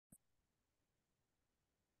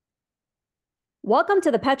Welcome to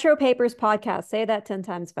the PetroPapers podcast. Say that 10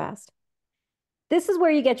 times fast. This is where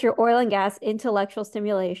you get your oil and gas intellectual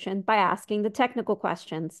stimulation by asking the technical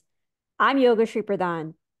questions. I'm Yogashri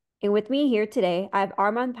Pradhan, and with me here today, I have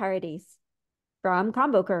Armand Paradis from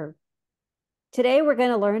ComboCurve. Today, we're going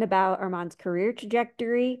to learn about Armand's career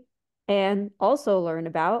trajectory and also learn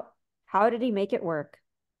about how did he make it work.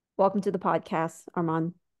 Welcome to the podcast,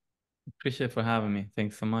 Armand. Appreciate for having me.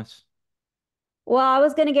 Thanks so much. Well, I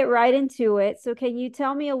was going to get right into it. So, can you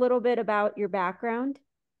tell me a little bit about your background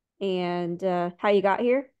and how you got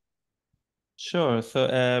here? Sure.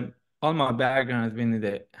 All my background has been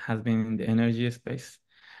in the energy space.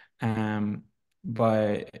 Um,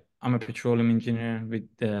 but I'm a petroleum engineer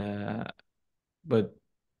but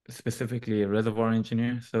specifically a reservoir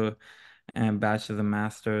engineer. Bachelor's and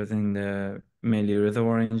master's in the mainly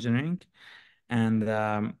reservoir engineering, and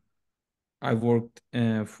I worked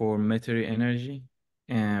for Metairie Energy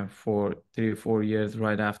for 3 or 4 years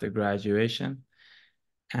right after graduation.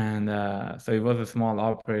 And so it was a small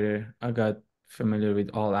operator. I got familiar with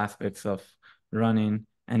all aspects of running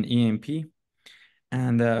an EMP.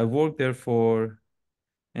 And I worked there for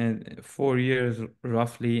 4 years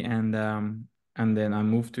roughly. And then I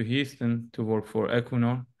moved to Houston to work for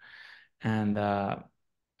Equinor and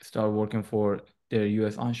started working for their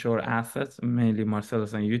US onshore assets, mainly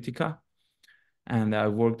Marcellus and Utica. And I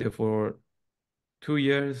worked there for 2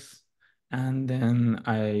 years. And then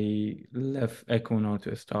I left Equinor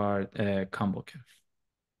to start ComboCurve.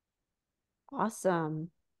 Awesome.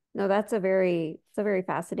 No, it's a very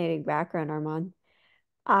fascinating background, Armand.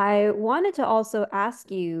 I wanted to also ask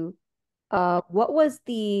you, what was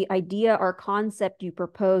the idea or concept you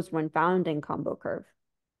proposed when founding ComboCurve?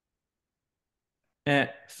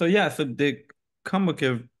 So the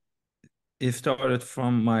ComboCurve it started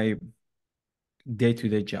from my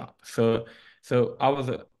day-to-day job.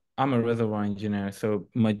 I'm a reservoir engineer, so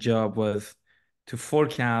my job was to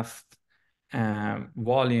forecast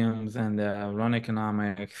volumes and run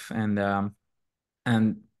economics and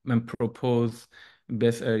propose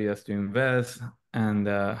best areas to invest and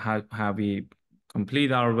how we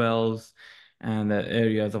complete our wells and the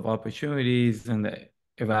areas of opportunities and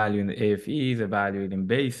evaluating the AFEs, evaluating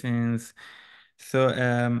basins.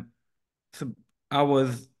 So so I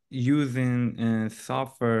was using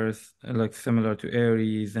softwares like similar to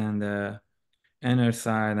Aries and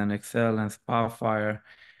Enerside and Excel and Spotfire.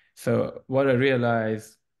 So what I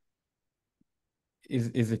realized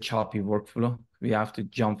is a choppy workflow. We have to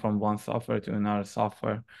jump from one software to another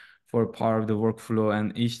software for part of the workflow.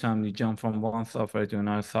 And each time you jump from one software to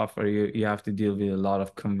another software, you have to deal with a lot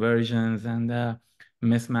of conversions and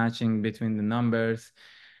mismatching between the numbers.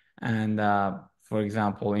 And for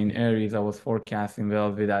example, in Aries, I was forecasting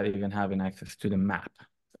wells without even having access to the map.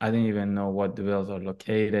 I didn't even know what the wells are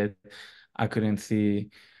located. I couldn't see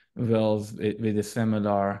wells with a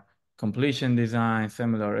similar completion design,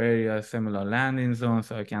 similar areas, similar landing zones,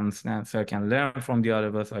 so I can learn from the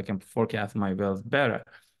other wells, so I can forecast my wells better.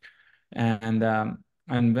 And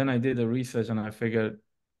when I did the research and I figured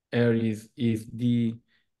Aries is the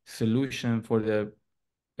solution for the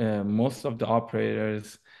most of the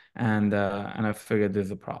operators, and I figured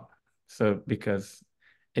there's a problem. So because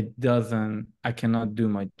I cannot do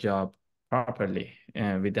my job properly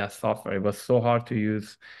with that software. It was so hard to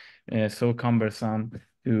use, so cumbersome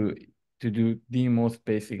to to do the most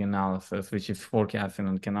basic analysis, which is forecasting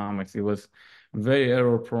and economics. It was very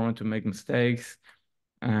error prone to make mistakes.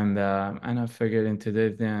 And I figured in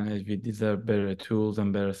today's day and age, we deserve better tools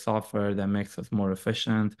and better software that makes us more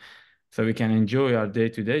efficient so we can enjoy our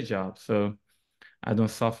day-to-day job. So I don't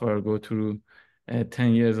suffer or go through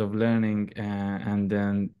 10 years of learning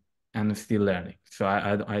and still learning. So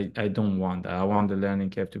I don't want that. I want the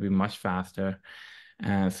learning curve to be much faster.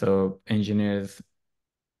 And so engineers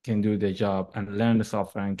can do their job and learn the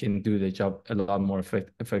software and can do their job a lot more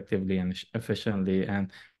effectively and efficiently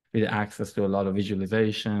and with access to a lot of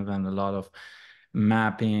visualizations and a lot of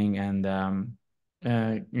mapping and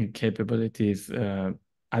uh, capabilities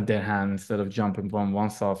at their hand instead of jumping from one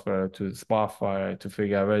software to Spotfire to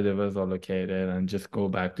figure out where the wells are located and just go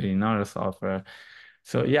back to another software.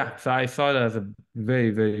 So I saw it as a very,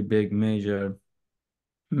 very big major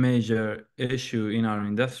issue in our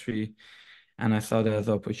industry, and I saw that as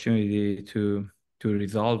an opportunity to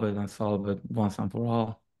resolve it and solve it once and for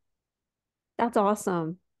all. That's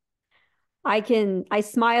awesome. I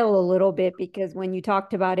smile a little bit because when you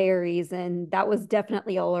talked about Aries, and that was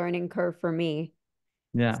definitely a learning curve for me.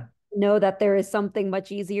 Yeah. Know that there is something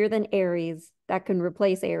much easier than Aries that can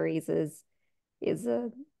replace Aries is it's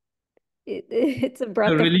a The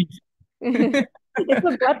breath of relief. it's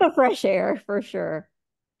a breath of fresh air for sure.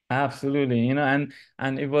 Absolutely,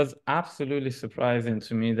 and it was absolutely surprising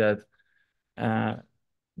to me uh,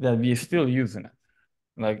 that we're still using it.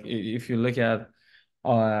 Like if you look at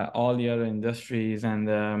all the other industries and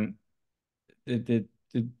the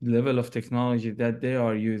level of technology that they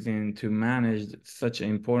are using to manage such an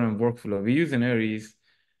important workflow, we're using Aries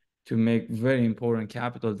to make very important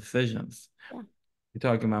capital decisions. Yeah. We're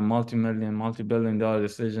talking about multi-million, multi-billion dollar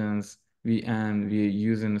decisions. We're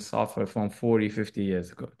using the software from 40, 50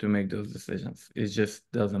 years ago to make those decisions. It just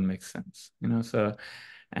doesn't make sense, So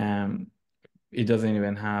um, it doesn't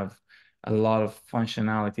even have a lot of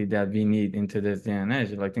functionality that we need into this day and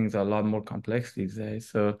age. Like things are a lot more complex these days.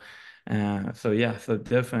 So yeah, so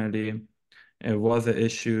definitely it was an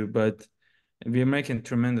issue, but we're making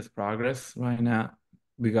tremendous progress right now.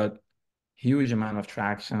 We got huge amount of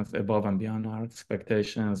tractions above and beyond our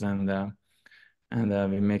expectations, and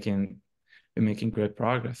we're making great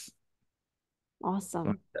progress. So,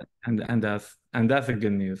 Awesome. and that's a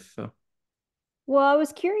good news. So. Well, I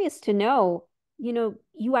was curious to know,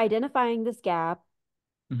 you identifying this gap,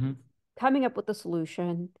 Mhm. coming up with a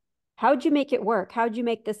solution. How'd you make it work? How'd you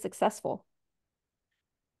make this successful?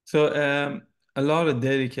 So a lot of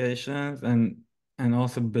dedications and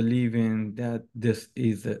also believing that this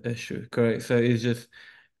is the issue, correct? So it's just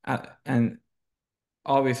and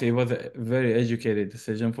obviously it was a very educated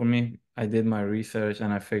decision for me. I did my research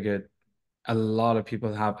and I figured a lot of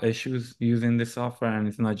people have issues using this software and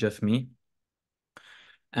it's not just me.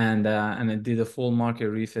 And I did a full market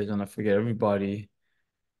research and I figured everybody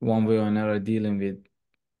one way or another dealing with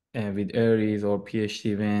Aries or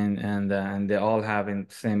PhD Win, and they're all having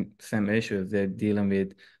same issues. They're dealing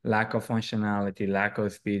with lack of functionality, lack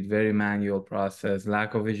of speed, very manual process,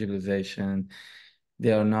 lack of visualization.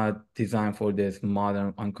 They are not designed for this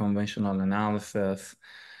modern unconventional analysis.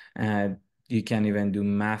 And you can't even do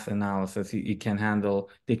math analysis. They can handle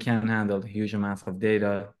huge amounts of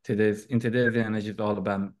data. In today's day and age, it's all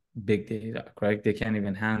about big data, correct? They can't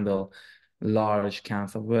even handle large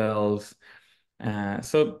counts of wells. And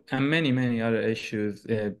many, many other issues.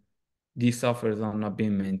 These softwares are not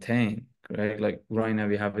being maintained, correct? Like right now,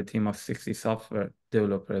 we have a team of 60 software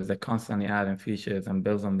developers that constantly adding features and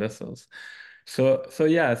builds on vessels. So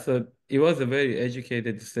yeah, so it was a very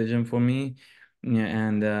educated decision for me. Yeah,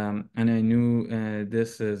 and I knew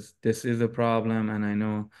this is a problem, and I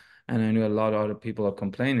knew a lot of other people are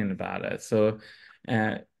complaining about it. So,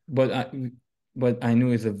 uh, but I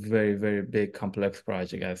knew it's a very, very big, complex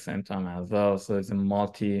project at the same time as well. So it's a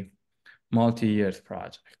multi-years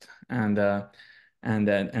project, and the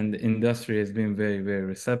industry has been very, very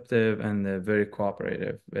receptive and very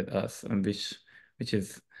cooperative with us, and which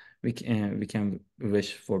is we can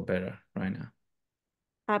wish for better right now.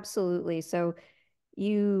 Absolutely. So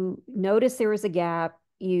you noticed there was a gap,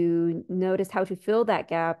 you noticed how to fill that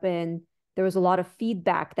gap, and there was a lot of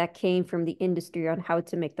feedback that came from the industry on how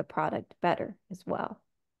to make the product better as well.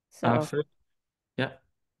 So, Absolutely. Yeah.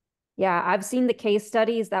 yeah, I've seen the case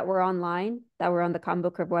studies that were online, that were on the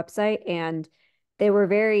ComboCurve website, and it was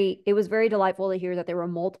very delightful to hear that there were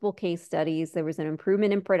multiple case studies. There was an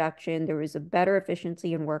improvement in production, there was a better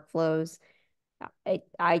efficiency in workflows.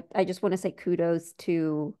 I just want to say kudos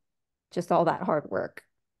to just all that hard work.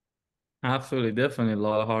 Absolutely, definitely a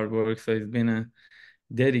lot of hard work. So it's been a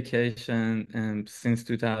dedication, and since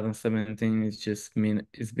 2017,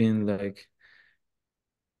 it's been like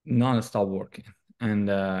non-stop working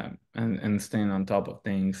and staying on top of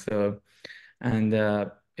things. So and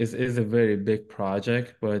it's a very big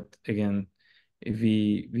project, but again, if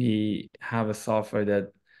we have a software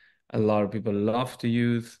that a lot of people love to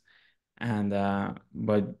use, and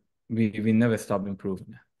but we never stop improving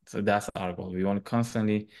it. So that's our goal. We want to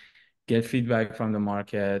constantly get feedback from the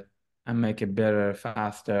market and make it better,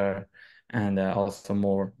 faster, and also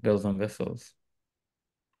more bells and whistles.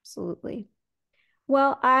 Absolutely.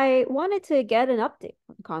 Well, I wanted to get an update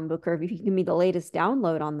on ComboCurve. If you can give me the latest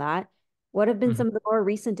download on that, what have been Mhm. some of the more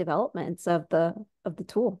recent developments of the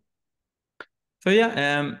tool? So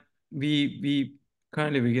yeah, we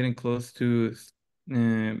currently we're getting close to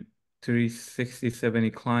 360, 70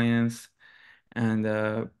 clients, and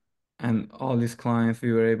all these clients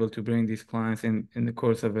we were able to bring these clients in the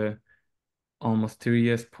course of almost 3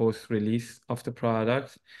 years post release of the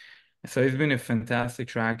product. So it's been a fantastic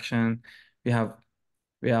traction. We have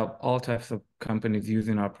we have all types of companies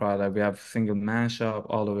using our product. We have single man shop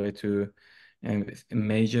all the way to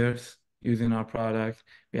majors using our product.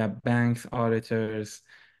 We have banks, auditors,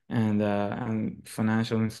 and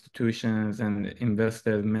financial institutions and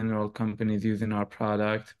investors, mineral companies using our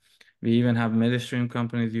product. We even have midstream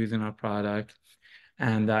companies using our product.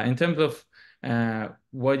 And in terms of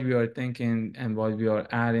what we are thinking and what we are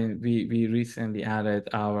adding, we recently added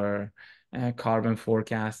our carbon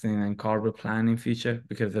forecasting and carbon planning feature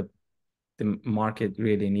because the market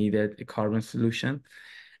really needed a carbon solution.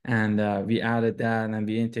 And we added that and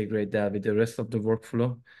we integrate that with the rest of the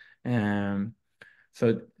workflow. Um,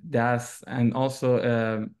 so that's, and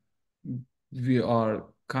also we are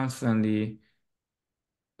constantly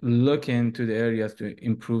looking to the areas to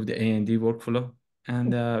improve the A&D workflow.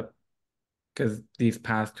 And because these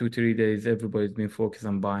past 2, 3 days, everybody's been focused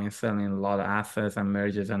on buying, selling a lot of assets and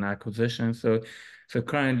mergers and acquisitions. So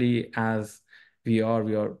currently, as we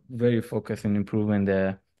are very focused on improving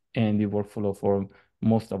the A&D workflow for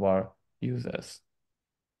most of our users.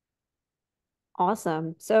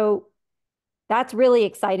 Awesome. So that's really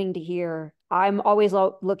exciting to hear. I'm always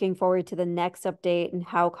looking forward to the next update and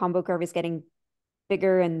how ComboCurve is getting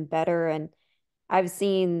bigger and better. And I've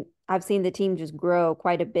seen the team just grow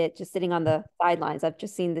quite a bit, just sitting on the sidelines. I've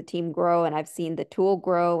just seen the team grow and I've seen the tool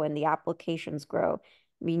grow and the applications grow.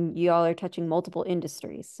 I mean, y'all are touching multiple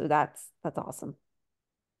industries, so that's awesome.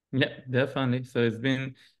 Yeah, definitely. So it's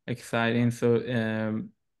been exciting. So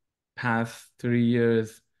past 3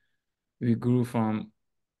 years, we grew from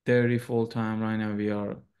 30 full time. Right now, we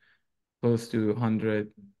are close to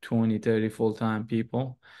 120, 30 full-time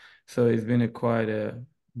people. So it's been a quite a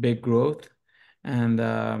big growth. And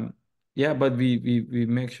yeah, but we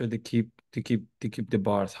make sure to keep the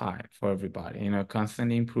bars high for everybody,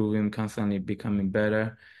 constantly improving, constantly becoming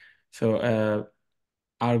better. So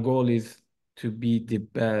our goal is to be the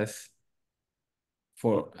best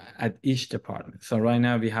for at each department. So right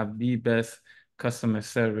now we have the best customer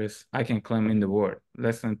service I can claim in the world.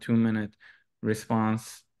 Less than 2 minute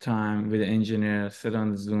response time with the engineer, sit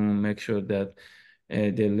on the Zoom, make sure that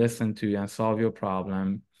they listen to you and solve your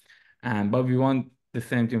problem. And but we want the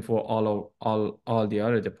same thing for all the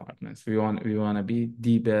other departments. We want to be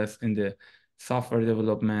the best in the software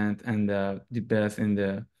development and the best in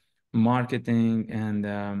the marketing and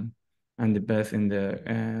the best in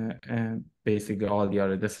the basically all the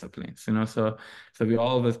other disciplines. So we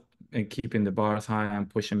always keeping the bars high and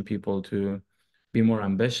pushing people to be more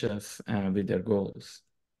ambitious with their goals.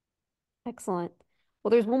 Excellent.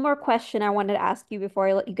 Well, there's one more question I wanted to ask you before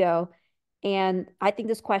I let you go. And I think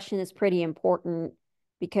this question is pretty important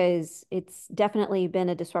because it's definitely been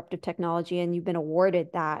a disruptive technology, and you've been awarded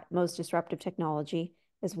that most disruptive technology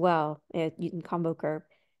as well in ComboCurve.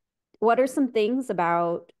 What are some things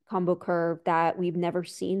about ComboCurve that we've never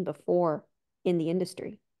seen before in the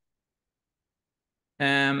industry?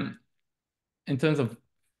 Um, in terms of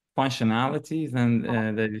functionalities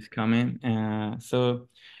and that is coming. So,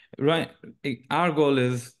 right, our goal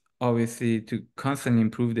is obviously to constantly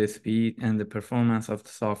improve the speed and the performance of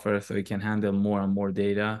the software so we can handle more and more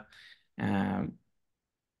data. Um,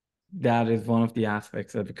 that is one of the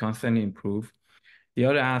aspects that we constantly improve. The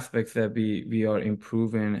other aspects that we are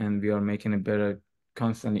improving and we are making it better,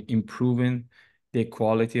 constantly improving the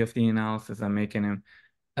quality of the analysis and making them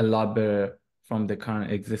a lot better from the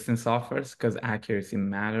current existing softwares because accuracy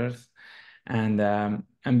matters. And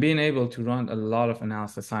being able to run a lot of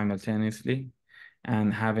analysis simultaneously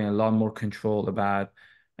and having a lot more control about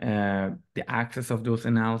the access of those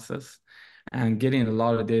analysis and getting a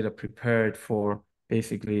lot of data prepared for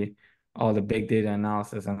basically all the big data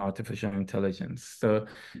analysis and artificial intelligence. So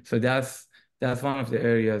that's one of the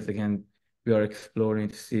areas again we are exploring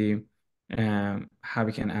to see how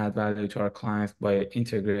we can add value to our clients by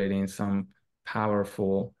integrating some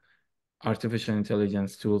powerful artificial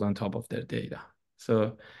intelligence tools on top of their data.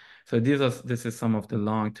 So, so this is some of the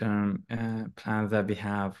long-term plans that we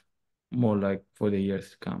have more like for the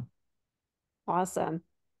years to come. Awesome.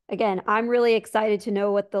 Again, I'm really excited to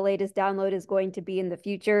know what the latest download is going to be in the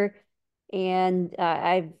future. And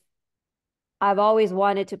I've always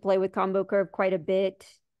wanted to play with ComboCurve quite a bit,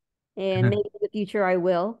 and maybe in the future I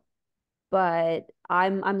will. But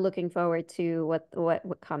I'm looking forward to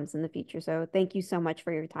what comes in the future. So thank you so much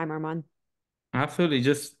for your time, Armand. Absolutely.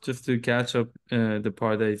 Just to catch up the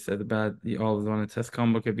part that you said about you always want to test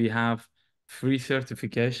combo, we have free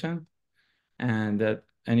certification and that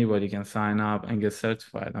anybody can sign up and get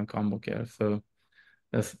certified on ComboCare. So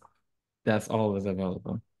that's that's always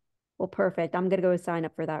available. Well, perfect. I'm gonna go sign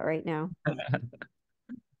up for that right now.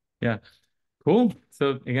 Yeah, cool.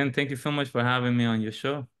 So again, thank you so much for having me on your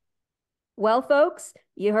show. Well, folks,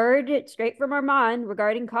 you heard it straight from Armand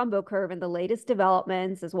regarding ComboCurve and the latest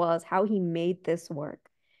developments, as well as how he made this work.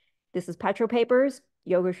 This is PetroPapers,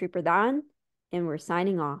 Yoga Pradhan, and we're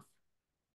signing off.